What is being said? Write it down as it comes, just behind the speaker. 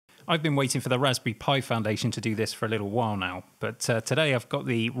I've been waiting for the Raspberry Pi Foundation to do this for a little while now, but today I've got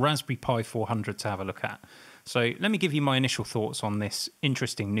the Raspberry Pi 400 to have a look at. So let me give you my initial thoughts on this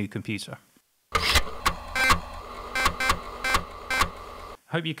interesting new computer.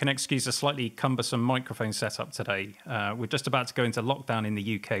 Hope you can excuse a slightly cumbersome microphone setup today. We're just about to go into lockdown in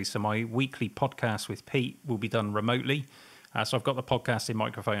the UK, so my weekly podcast with Pete will be done remotely. So I've got the podcasting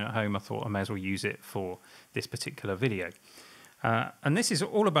microphone at home. I thought I may as well use it for this particular video. And this is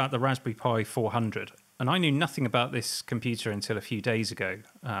all about the Raspberry Pi 400. And I knew nothing about this computer until a few days ago.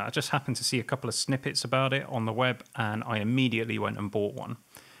 I just happened to see a couple of snippets about it on the web, and I immediately went and bought one.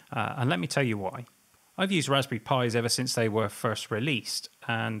 And let me tell you why. I've used Raspberry Pis ever since they were first released,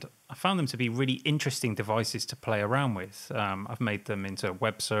 and I found them to be really interesting devices to play around with. I've made them into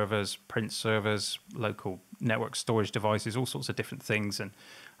web servers, print servers, local network storage devices, all sorts of different things, and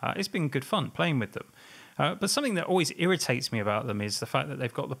it's been good fun playing with them. But something that always irritates me about them is the fact that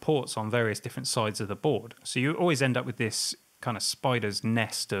they've got the ports on various different sides of the board. So you always end up with this kind of spider's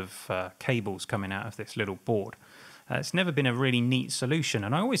nest of cables coming out of this little board. It's never been a really neat solution,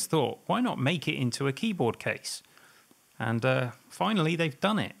 and I always thought, why not make it into a keyboard case? And finally, they've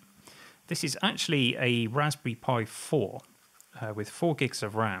done it. This is actually a Raspberry Pi 4 with 4 gigs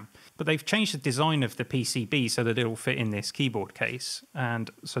of RAM, but they've changed the design of the PCB so that it'll fit in this keyboard case,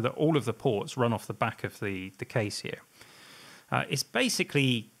 and so that all of the ports run off the back of the case here. It's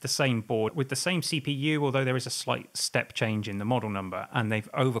basically the same board with the same CPU, although there is a slight step change in the model number, and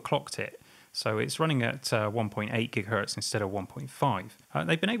they've overclocked it. So it's running at 1.8 gigahertz instead of 1.5.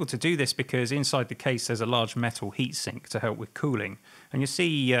 They've been able to do this because inside the case there's a large metal heatsink to help with cooling. And you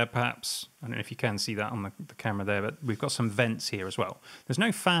see perhaps, I don't know if you can see that on the camera there, but we've got some vents here as well. There's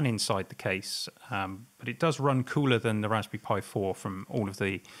no fan inside the case, but it does run cooler than the Raspberry Pi 4 from all of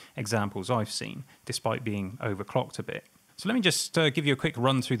the examples I've seen, despite being overclocked a bit. So let me just give you a quick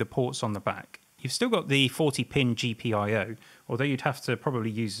run through the ports on the back. You've still got the 40-pin GPIO, although you'd have to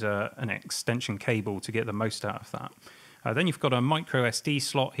probably use an extension cable to get the most out of that. Then you've got a micro SD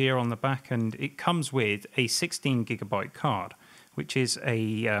slot here on the back, and it comes with a 16GB card, which is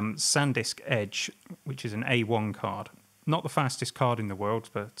a SanDisk Edge, which is an A1 card. Not the fastest card in the world,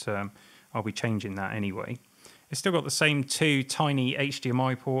 but I'll be changing that anyway. It's still got the same 2 tiny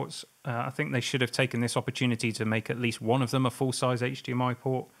HDMI ports. I think they should have taken this opportunity to make at least one of them a full-size HDMI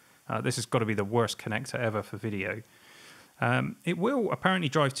port. This has got to be the worst connector ever for video. It will apparently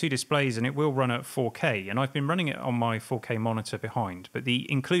drive 2 displays, and it will run at 4K, and I've been running it on my 4K monitor behind, but the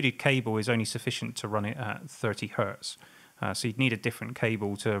included cable is only sufficient to run it at 30 Hz. So you'd need a different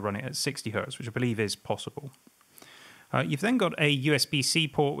cable to run it at 60 Hz, which I believe is possible. You've then got a USB-C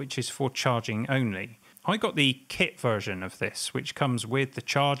port, which is for charging only. I got the kit version of this, which comes with the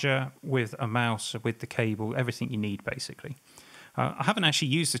charger, with a mouse, with the cable, everything you need basically. I haven't actually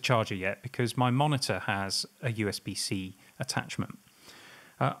used the charger yet because my monitor has a USB-C attachment.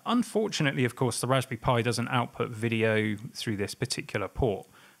 Unfortunately, of course, the Raspberry Pi doesn't output video through this particular port.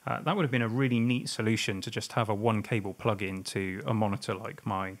 That would have been a really neat solution to just have a one cable plug-in to a monitor like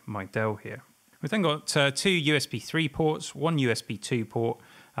my Dell here. We've then got 2 USB 3 ports, 1 USB 2 port.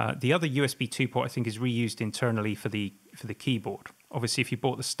 The other USB 2 port I think is reused internally for the keyboard. Obviously, if you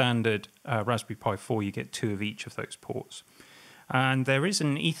bought the standard Raspberry Pi 4, you get 2 of each of those ports. And there is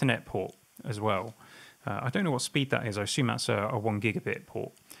an Ethernet port as well. I don't know what speed that is. I assume that's a 1 gigabit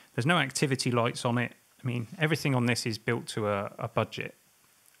port. There's no activity lights on it. I mean, everything on this is built to a budget.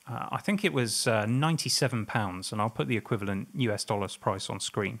 I think it was £97, and I'll put the equivalent US dollars price on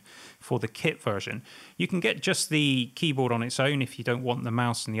screen for the kit version. You can get just the keyboard on its own if you don't want the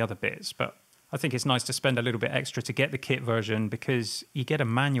mouse and the other bits, but I think it's nice to spend a little bit extra to get the kit version because you get a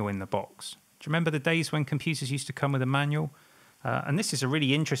manual in the box. Do you remember the days when computers used to come with a manual? And this is a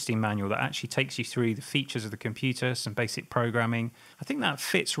really interesting manual that actually takes you through the features of the computer, some basic programming. I think that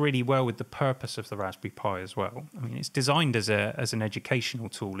fits really well with the purpose of the Raspberry Pi as well. I mean, it's designed as an educational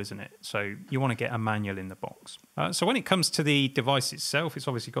tool, isn't it? So you want to get a manual in the box. So when it comes to the device itself, it's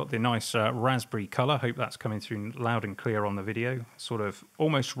obviously got the nice raspberry color. Hope that's coming through loud and clear on the video. Sort of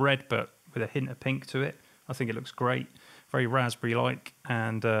almost red, but with a hint of pink to it. I think it looks great. Very raspberry-like,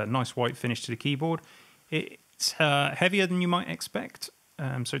 and nice white finish to the keyboard. It's heavier than you might expect,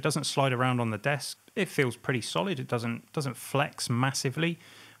 so it doesn't slide around on the desk. It feels pretty solid. It doesn't flex massively.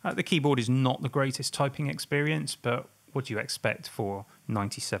 The keyboard is not the greatest typing experience, but what do you expect for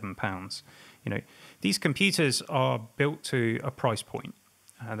 £97? You know, these computers are built to a price point.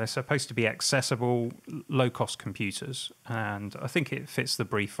 They're supposed to be accessible, low-cost computers, and I think it fits the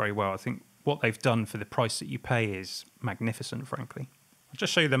brief very well. I think what they've done for the price that you pay is magnificent, frankly. I'll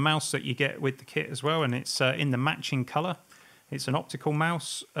just show you the mouse that you get with the kit as well, and it's in the matching colour. It's an optical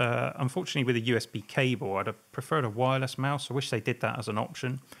mouse. Unfortunately, with a USB cable, I'd have preferred a wireless mouse. I wish they did that as an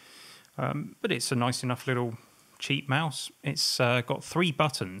option. But it's a nice enough little cheap mouse. It's got 3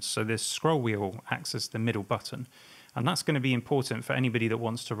 buttons, so this scroll wheel acts as the middle button. And that's going to be important for anybody that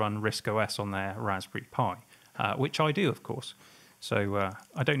wants to run RISC OS on their Raspberry Pi, which I do, of course. So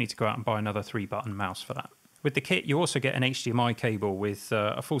I don't need to go out and buy another 3-button mouse for that. With the kit, you also get an HDMI cable with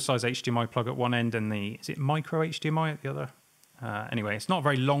a full-size HDMI plug at one end and is it micro HDMI at the other? Anyway, it's not a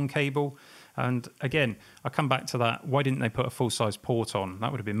very long cable. And again, I come back to that. Why didn't they put a full-size port on?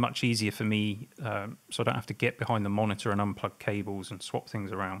 That would have been much easier for me, so I don't have to get behind the monitor and unplug cables and swap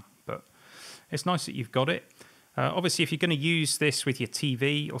things around. But it's nice that you've got it. Obviously, if you're going to use this with your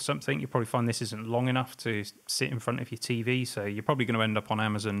TV or something, you'll probably find this isn't long enough to sit in front of your TV. So you're probably going to end up on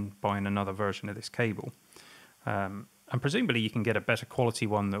Amazon buying another version of this cable. And presumably you can get a better quality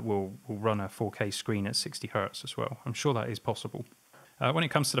one that will run a 4K screen at 60 Hertz as well. I'm sure that is possible. When it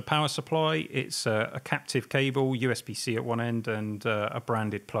comes to the power supply, it's a captive cable, USB-C at one end, and a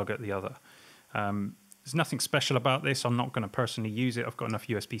branded plug at the other. There's nothing special about this. I'm not going to personally use it. I've got enough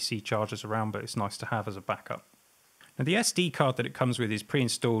USB-C chargers around, but it's nice to have as a backup. Now, the SD card that it comes with is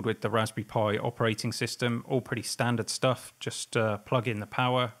pre-installed with the Raspberry Pi operating system, all pretty standard stuff. Just plug in the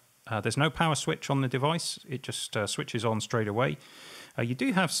power. There's no power switch on the device. It just switches on straight away. You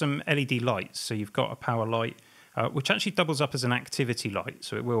do have some LED lights, so you've got a power light, which actually doubles up as an activity light,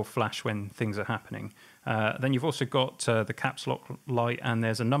 so it will flash when things are happening. Then you've also got the caps lock light, and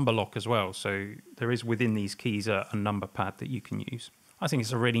there's a number lock as well, so there is within these keys a number pad that you can use. I think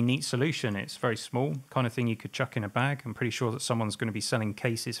it's a really neat solution. It's very small, kind of thing you could chuck in a bag. I'm pretty sure that someone's going to be selling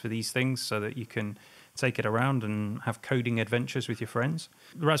cases for these things so that you can take it around and have coding adventures with your friends.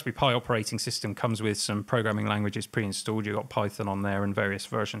 The Raspberry Pi operating system comes with some programming languages pre-installed. You've got Python on there and various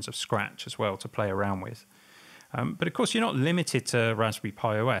versions of Scratch as well to play around with. But of course, you're not limited to Raspberry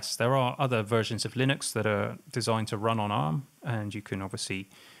Pi OS. There are other versions of Linux that are designed to run on ARM, and you can obviously,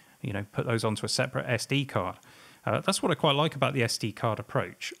 put those onto a separate SD card. That's what I quite like about the SD card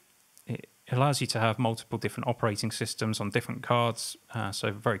approach. It allows you to have multiple different operating systems on different cards,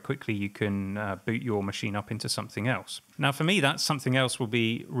 so very quickly you can boot your machine up into something else. Now, for me, that something else will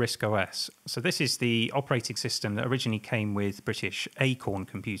be RISC OS. So this is the operating system that originally came with British Acorn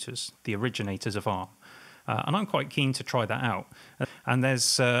computers, the originators of ARM. And I'm quite keen to try that out. And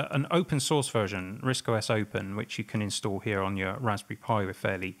there's an open source version, RISC OS Open, which you can install here on your Raspberry Pi with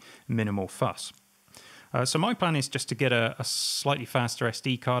fairly minimal fuss. So my plan is just to get a slightly faster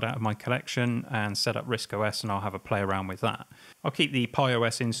SD card out of my collection and set up RISC OS, and I'll have a play around with that. I'll keep the Pi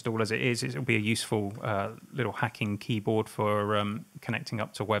OS installed as it is. It'll be a useful little hacking keyboard for connecting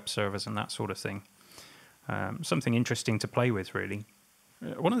up to web servers and that sort of thing. Something interesting to play with, really.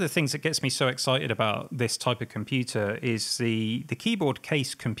 One of the things that gets me so excited about this type of computer is the keyboard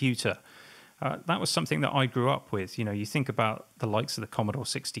case computer. That was something that I grew up with. You think about the likes of the Commodore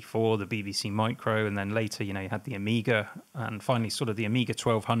 64, the BBC Micro, and then later, you had the Amiga, and finally sort of the Amiga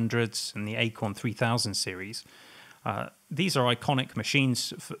 1200s and the Acorn 3000 series. These are iconic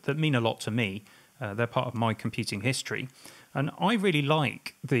machines that mean a lot to me. They're part of my computing history. And I really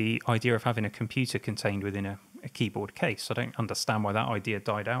like the idea of having a computer contained within a keyboard case. I don't understand why that idea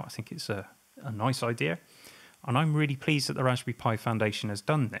died out. I think it's a nice idea. And I'm really pleased that the Raspberry Pi Foundation has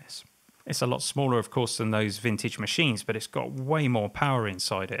done this. It's a lot smaller, of course, than those vintage machines, but it's got way more power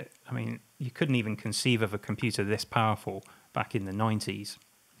inside it. I mean, you couldn't even conceive of a computer this powerful back in the 90s.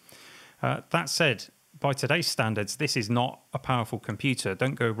 That said, by today's standards, this is not a powerful computer.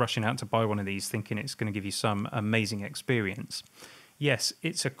 Don't go rushing out to buy one of these thinking it's going to give you some amazing experience. Yes,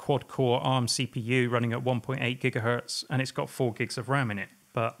 it's a quad-core ARM CPU running at 1.8 gigahertz, and it's got 4 gigs of RAM in it,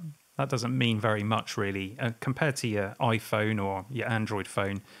 but that doesn't mean very much, really. Compared to your iPhone or your Android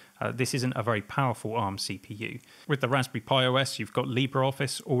phone, this isn't a very powerful ARM CPU. With the Raspberry Pi OS, you've got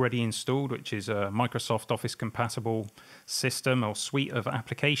LibreOffice already installed, which is a Microsoft Office-compatible system or suite of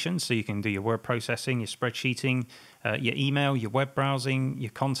applications, so you can do your word processing, your spreadsheeting, your email, your web browsing,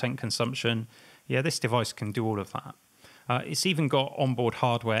 your content consumption. Yeah, this device can do all of that. It's even got onboard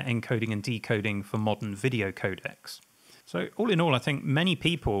hardware encoding and decoding for modern video codecs. So all in all, I think many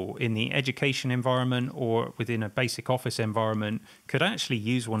people in the education environment or within a basic office environment could actually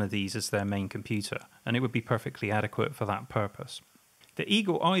use one of these as their main computer, and it would be perfectly adequate for that purpose. The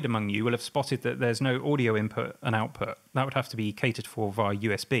eagle-eyed among you will have spotted that there's no audio input and output. That would have to be catered for via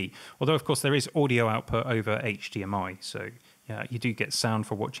USB, although of course there is audio output over HDMI, so yeah, you do get sound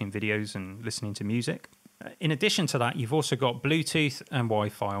for watching videos and listening to music. In addition to that, you've also got Bluetooth and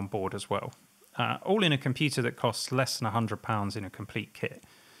Wi-Fi on board as well. All in a computer that costs less than £100 in a complete kit.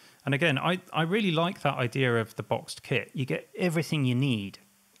 And again, I really like that idea of the boxed kit. You get everything you need,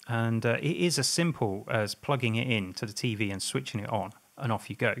 and it is as simple as plugging it in to the TV and switching it on, and off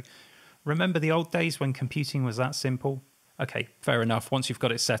you go. Remember the old days when computing was that simple? Okay, fair enough. Once you've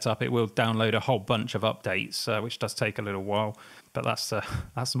got it set up, it will download a whole bunch of updates, which does take a little while. But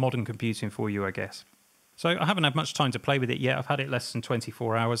that's modern computing for you, I guess. So I haven't had much time to play with it yet. I've had it less than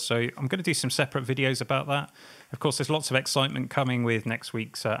 24 hours, so I'm going to do some separate videos about that. Of course, there's lots of excitement coming with next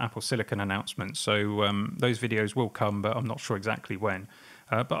week's Apple Silicon announcement, so those videos will come, but I'm not sure exactly when.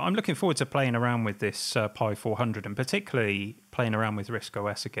 But I'm looking forward to playing around with this Pi 400, and particularly playing around with RISC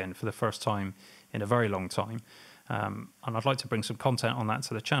OS again for the first time in a very long time. And I'd like to bring some content on that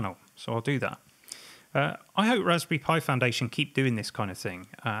to the channel, so I'll do that. I hope Raspberry Pi Foundation keep doing this kind of thing.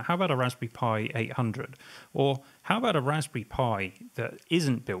 How about a Raspberry Pi 800? Or how about a Raspberry Pi that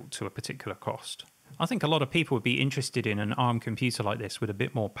isn't built to a particular cost? I think a lot of people would be interested in an ARM computer like this with a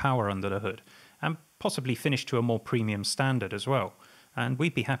bit more power under the hood, and possibly finished to a more premium standard as well. And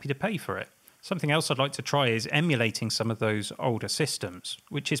we'd be happy to pay for it. Something else I'd like to try is emulating some of those older systems,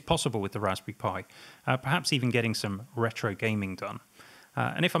 which is possible with the Raspberry Pi, perhaps even getting some retro gaming done.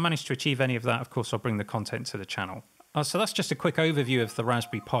 And if I manage to achieve any of that, of course, I'll bring the content to the channel. So that's just a quick overview of the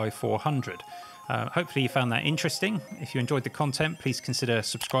Raspberry Pi 400. Hopefully you found that interesting. If you enjoyed the content, please consider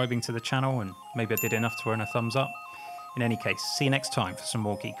subscribing to the channel, and maybe I did enough to earn a thumbs up. In any case, see you next time for some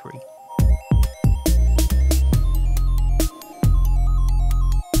more geekery.